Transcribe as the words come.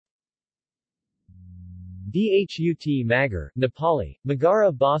Dhut Magar, Nepali,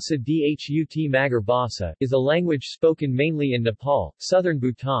 Magara Bhasa Dhut Magar Bhasa, is a language spoken mainly in Nepal, southern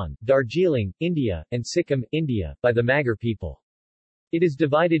Bhutan, Darjeeling, India, and Sikkim, India, by the Magar people. It is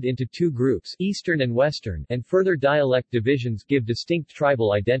divided into two groups, Eastern and Western, and further dialect divisions give distinct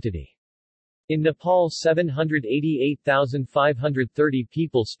tribal identity. In Nepal 788,530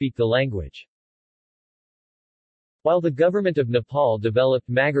 people speak the language. While the government of Nepal developed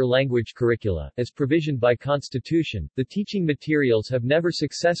Magar language curricula, as provisioned by constitution, the teaching materials have never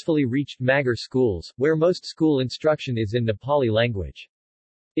successfully reached Magar schools, where most school instruction is in Nepali language.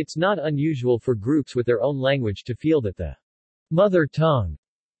 It's not unusual for groups with their own language to feel that the mother tongue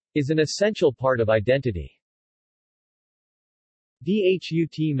is an essential part of identity.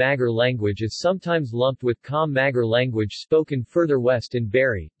 Dhut Magar language is sometimes lumped with Kham Magar language spoken further west in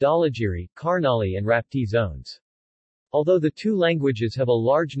Bari, Dhaulagiri, Karnali and Rapti zones. Although the two languages have a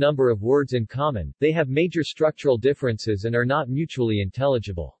large number of words in common, they have major structural differences and are not mutually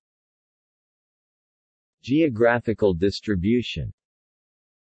intelligible. Geographical distribution.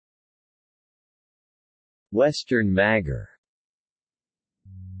 Western Magar.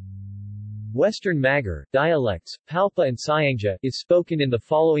 Western Magar, dialects, Palpa and Syangja, is spoken in the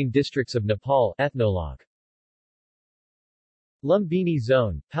following districts of Nepal. Ethnologue. Lumbini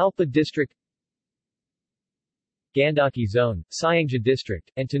Zone, Palpa District, Gandaki Zone, Syangja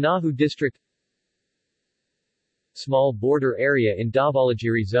District, and Tanahu District. Small border area in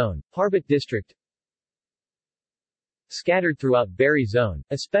Dhaulagiri Zone, Parbat District. Scattered throughout Bari Zone,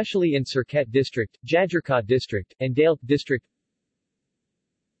 especially in Sirket District, Jajarkot District, and Dalek District.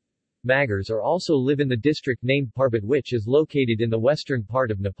 Magars are also live in the district named Parbat, which is located in the western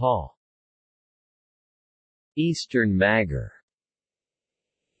part of Nepal. Eastern Magar.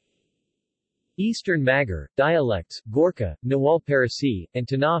 Eastern Magar, dialects, Gorkha, Nawalparasi, and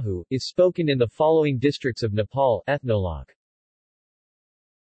Tanahu, is spoken in the following districts of Nepal. Ethnologue.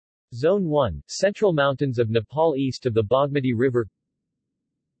 Zone 1, Central Mountains of Nepal east of the Bagmati River.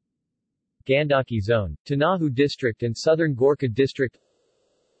 Gandaki Zone, Tanahu District and Southern Gorkha District.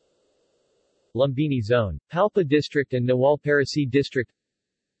 Lumbini Zone, Palpa District and Nawalparasi District.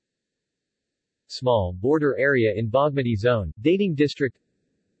 Small border area in Bagmati Zone, Dating District.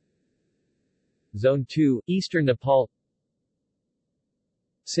 Zone 2, Eastern Nepal.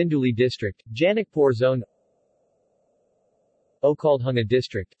 Sinduli District, Janakpur Zone. Okaldhunga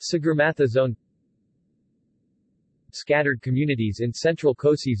District, Sagarmatha Zone. Scattered communities in Central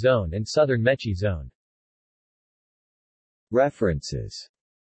Kosi Zone and Southern Mechi Zone. References.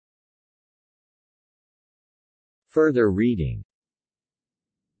 Further reading.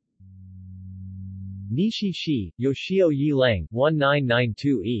 Nishi Shi, Yoshio Yi Lang,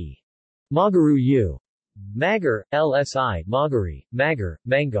 1992e. Magaru U. Magar, LSI, Magari, Magar,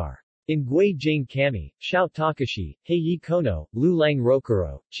 Mangar. In Gui Jing Kami, Shao Takashi, Heiyi Kono, Lu Lang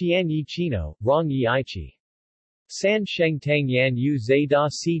Rokuro, Qian Yi Chino, Rong Yi Aichi. San Sheng Tang Yan Yu Zai Da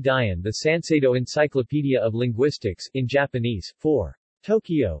Si Dian The Sanseido Encyclopedia of Linguistics, in Japanese, 4.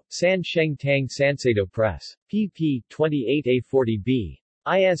 Tokyo, San Sheng Tang Sanseido Press. pp. 28a40b.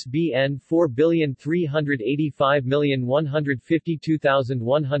 ISBN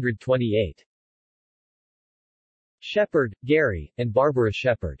 4385152128. Shepard, Gary, and Barbara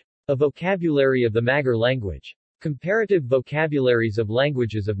Shepard. A Vocabulary of the Magar Language. Comparative Vocabularies of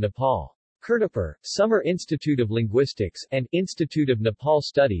Languages of Nepal. Kirtipur, Summer Institute of Linguistics, and Institute of Nepal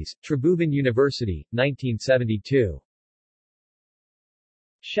Studies, Tribhuvan University, 1972.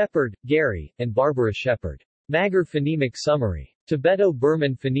 Shepard, Gary, and Barbara Shepard. Magar Phonemic Summary.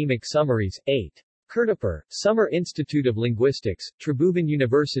 Tibeto-Burman Phonemic Summaries, 8. Kirtipur, Summer Institute of Linguistics, Tribhuvan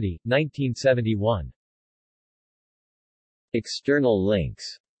University, 1971. External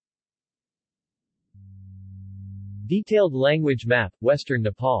links. Detailed language map, Western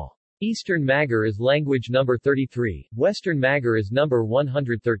Nepal. Eastern Magar is language number 33, Western Magar is number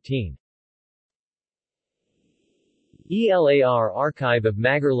 113. ELAR Archive of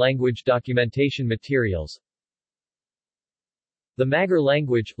Magar Language Documentation Materials. The Magar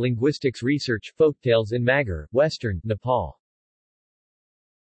Language, Linguistics Research, Folktales in Magar, Western Nepal.